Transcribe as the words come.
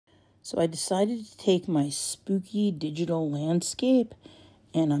So I decided to take my spooky digital landscape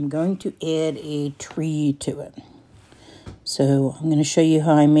and I'm going to add a tree to it. So I'm going to show you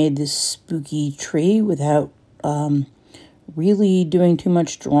how I made this spooky tree without really doing too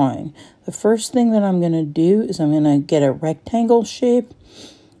much drawing. The first thing that I'm going to do is I'm going to get a rectangle shape.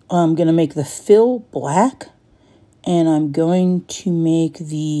 I'm going to make the fill black, and I'm going to make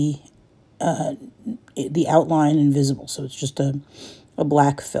the outline invisible, so it's just a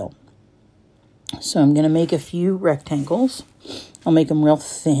black fill. So I'm going to make a few rectangles. I'll make them real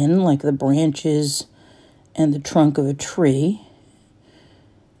thin, like the branches and the trunk of a tree.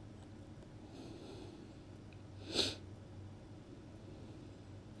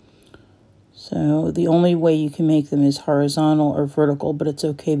 So the only way you can make them is horizontal or vertical, but it's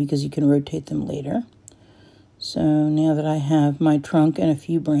okay because you can rotate them later. So now that I have my trunk and a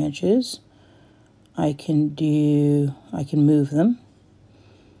few branches, I can move them.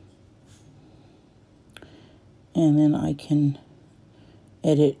 And then I can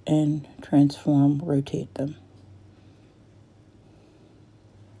edit and transform, rotate them.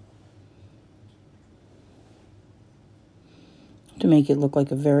 To make it look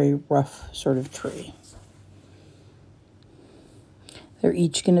like a very rough sort of tree. They're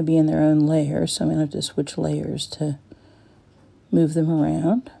each going to be in their own layer, so I'm going to have to switch layers to move them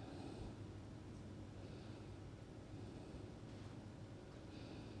around.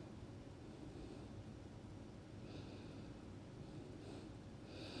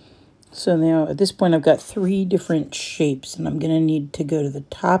 So now at this point I've got 3 different shapes, and I'm going to need to go to the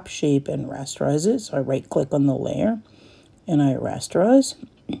top shape and rasterize it. So I right click on the layer and I rasterize.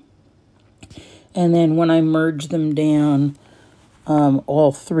 And then when I merge them down,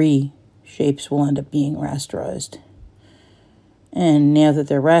 all 3 shapes will end up being rasterized. And now that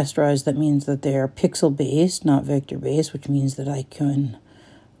they're rasterized, that means that they're pixel-based, not vector-based, which means that I can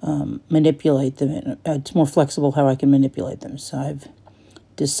manipulate them. It's more flexible how I can manipulate them. So I've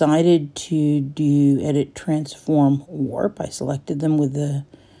decided to do Edit, Transform, Warp. I selected them with the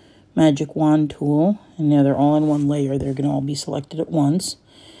Magic Wand tool, and now they're all in one layer. They're going to all be selected at once.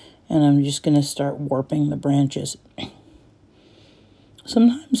 And I'm just going to start warping the branches.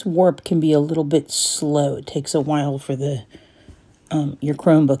 Sometimes warp can be a little bit slow. It takes a while for the your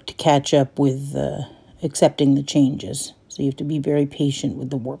Chromebook to catch up with accepting the changes. So you have to be very patient with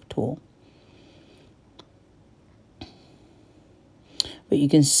the warp tool. But you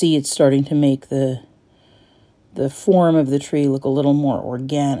can see it's starting to make the form of the tree look a little more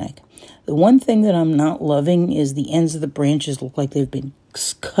organic. The one thing that I'm not loving is the ends of the branches look like they've been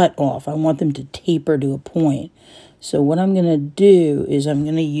cut off. I want them to taper to a point. So what I'm going to do is I'm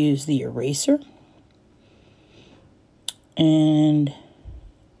going to use the eraser. And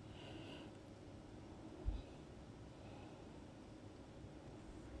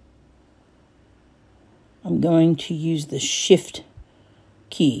I'm going to use the Shift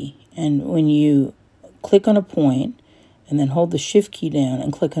key. And when you click on a point and then hold the Shift key down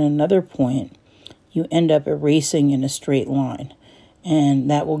and click on another point, you end up erasing in a straight line. And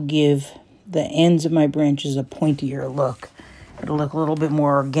that will give the ends of my branches a pointier look. It'll look a little bit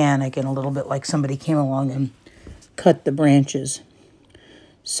more organic and a little bit like somebody came along and cut the branches.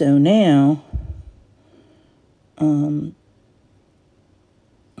 So now, I'm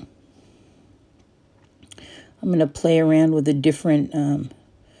going to play around with the different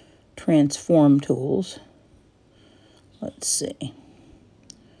transform tools. Let's see. Let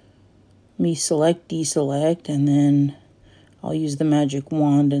me select, deselect, and then I'll use the magic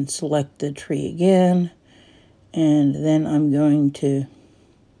wand and select the tree again. And then I'm going to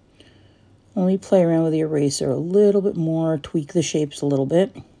only play around with the eraser a little bit more, tweak the shapes a little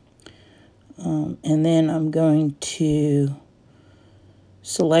bit. And then I'm going to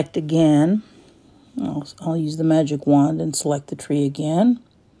select again. I'll use the magic wand and select the tree again.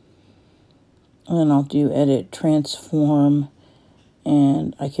 And I'll do Edit, Transform,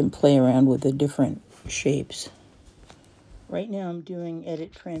 and I can play around with the different shapes. Right now I'm doing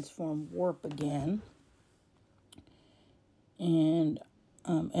Edit, Transform, Warp again. And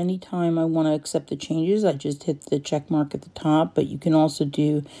anytime I want to accept the changes, I just hit the check mark at the top. But you can also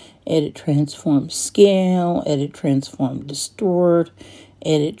do Edit, Transform, Scale, Edit, Transform, Distort,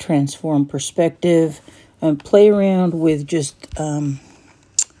 Edit, Transform, Perspective, and play around with just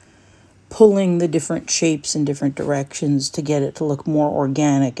pulling the different shapes in different directions to get it to look more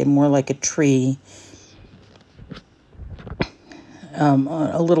organic and more like a tree.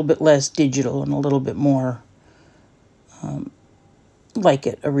 A little bit less digital and a little bit more like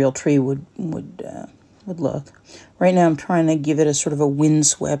a real tree would look. Right now I'm trying to give it a sort of a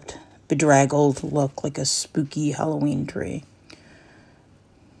windswept, bedraggled look, like a spooky Halloween tree.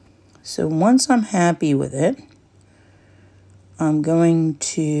 So once I'm happy with it, I'm going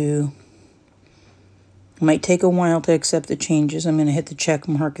to, it might take a while to accept the changes. I'm going to hit the check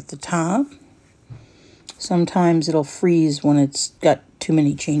mark at the top. Sometimes it'll freeze when it's got too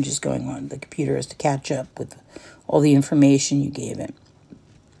many changes going on. The computer has to catch up with all the information you gave it.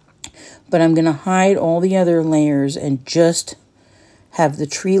 But I'm going to hide all the other layers and just have the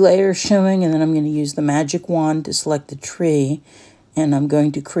tree layer showing, and then I'm going to use the magic wand to select the tree, and I'm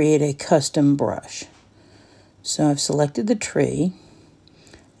going to create a custom brush. So I've selected the tree,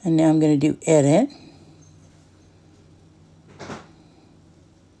 and now I'm going to do Edit,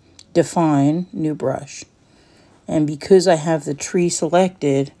 Define, New Brush. And because I have the tree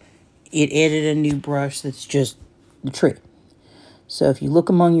selected, it added a new brush that's just the tree. So if you look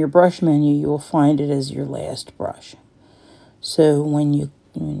among your brush menu, you will find it as your last brush. So when you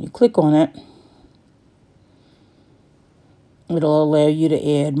click on it, it'll allow you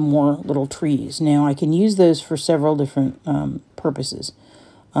to add more little trees. Now I can use those for several different purposes.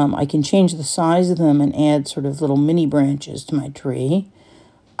 I can change the size of them and add sort of little mini branches to my tree.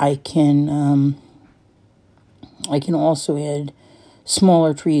 I can also add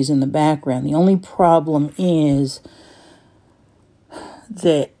smaller trees in the background. The only problem is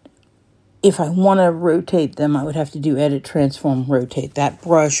that if I want to rotate them, I would have to do Edit, Transform, Rotate. That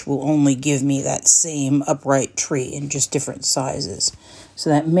brush will only give me that same upright tree in just different sizes. So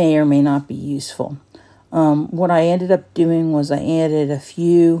that may or may not be useful. What I ended up doing was I added a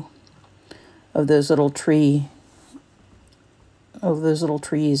few of those little trees,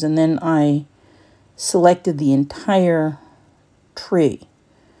 and then I selected the entire tree,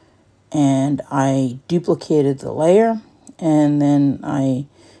 and I duplicated the layer, and then I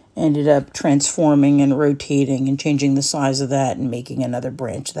ended up transforming and rotating and changing the size of that and making another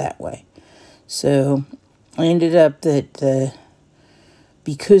branch that way. So I ended up that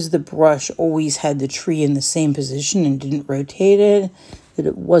because the brush always had the tree in the same position and didn't rotate it, that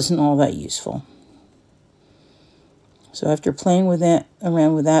it wasn't all that useful. So after playing with that,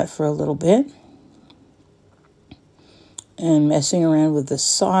 around with that for a little bit, and messing around with the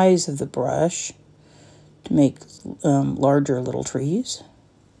size of the brush to make larger little trees,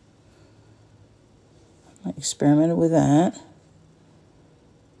 I experimented with that.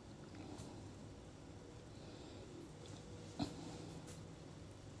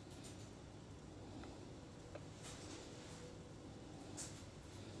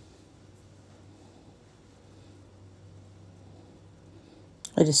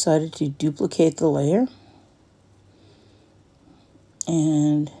 I decided to duplicate the layer,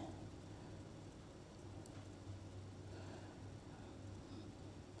 and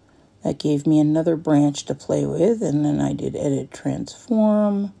that gave me another branch to play with, and then I did Edit,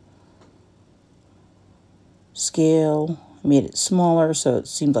 Transform, Scale, made it smaller so it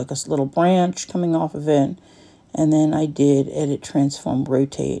seemed like a little branch coming off of it, and then I did Edit, Transform,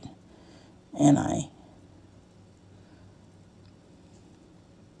 Rotate, and I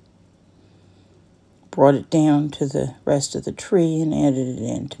brought it down to the rest of the tree and added it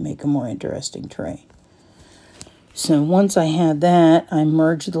in to make a more interesting tree. So once I had that, I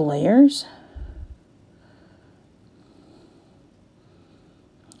merged the layers.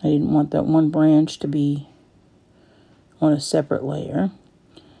 I didn't want that one branch to be on a separate layer.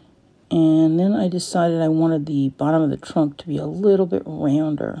 And then I decided I wanted the bottom of the trunk to be a little bit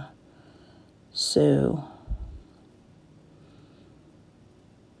rounder. So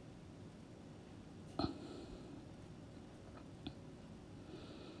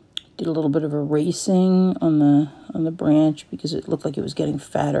did a little bit of erasing on the branch because it looked like it was getting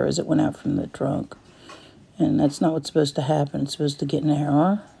fatter as it went out from the trunk. And that's not what's supposed to happen. It's supposed to get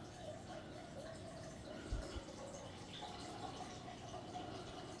narrower.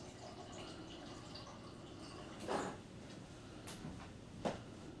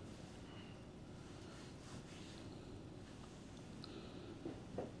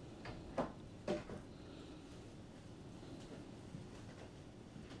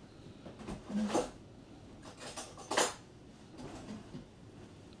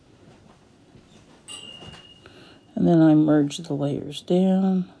 And then I merge the layers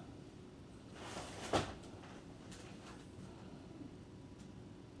down.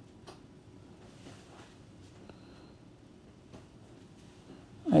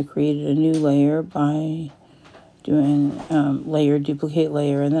 I created a new layer by doing layer, duplicate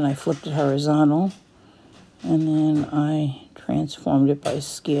layer, and then I flipped it horizontal. And then I transformed it by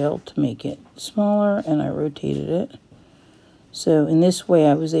scale to make it smaller, and I rotated it. So in this way,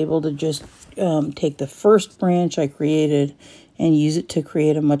 I was able to just take the first branch I created and use it to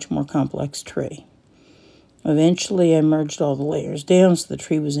create a much more complex tree. Eventually, I merged all the layers down so the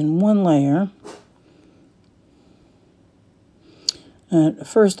tree was in one layer.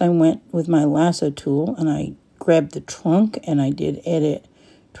 First, I went with my lasso tool and I grabbed the trunk and I did edit,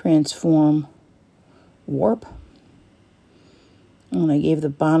 transform, warp. And I gave the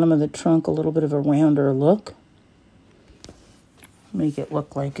bottom of the trunk a little bit of a rounder look. Make it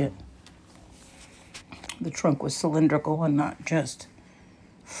look like the trunk was cylindrical and not just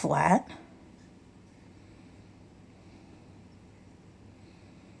flat.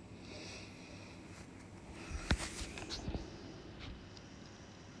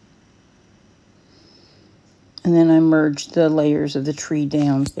 And then I merged the layers of the tree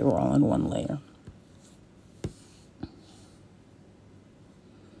down so they were all in one layer.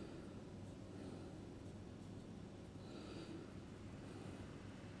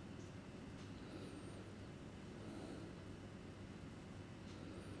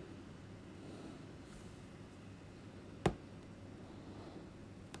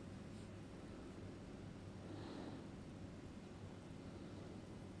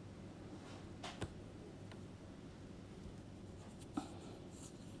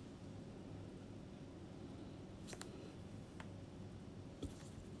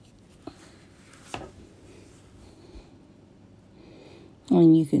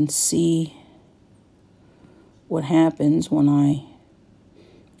 And you can see what happens when I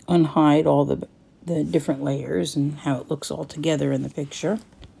unhide all the different layers and how it looks all together in the picture.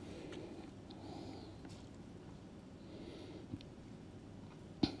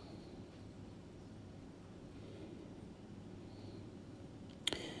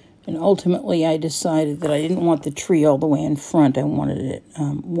 And ultimately, I decided that I didn't want the tree all the way in front. I wanted it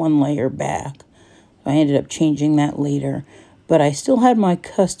one layer back. I ended up changing that later. But I still had my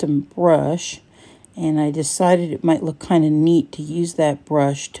custom brush, and I decided it might look kind of neat to use that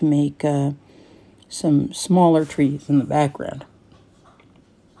brush to make some smaller trees in the background.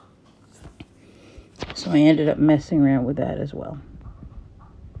 So I ended up messing around with that as well.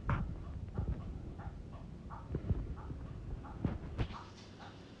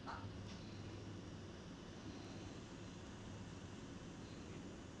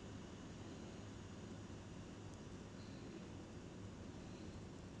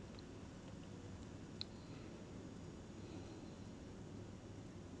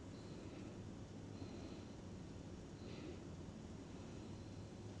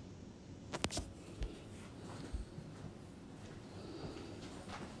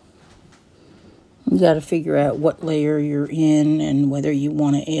 You got to figure out what layer you're in and whether you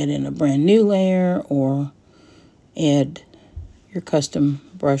want to add in a brand new layer or add your custom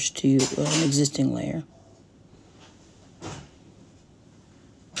brush to an existing layer.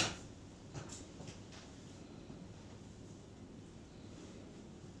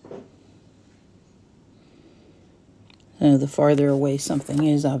 So the farther away something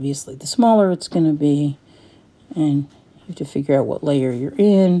is, obviously, the smaller it's going to be. And you have to figure out what layer you're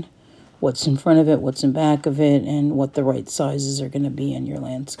in, what's in front of it, what's in back of it, and what the right sizes are going to be in your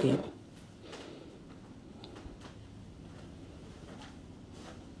landscape.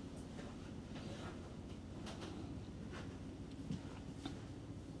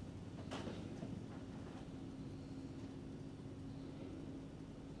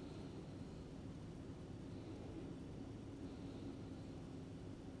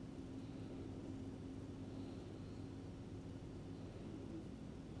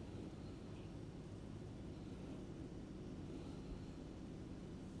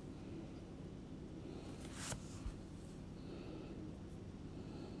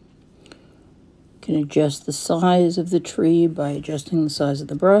 You can adjust the size of the tree by adjusting the size of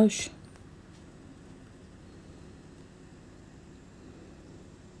the brush.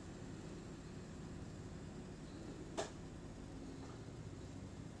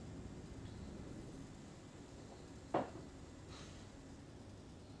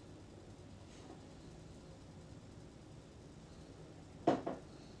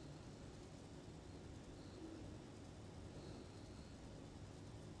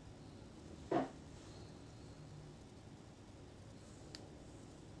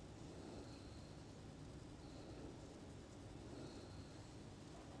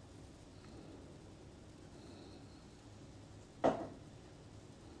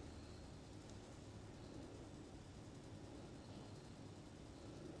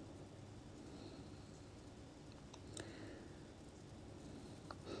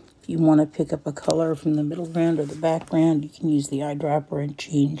 If you want to pick up a color from the middle ground or the background, you can use the eyedropper and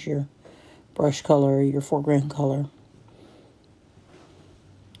change your brush color or your foreground color.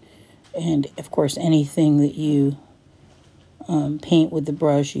 And, of course, anything that you paint with the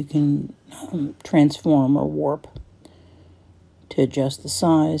brush, you can transform or warp to adjust the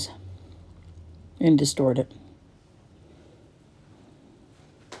size and distort it.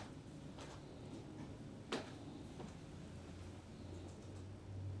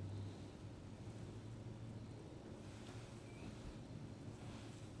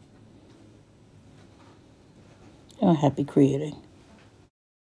 Oh, happy creating.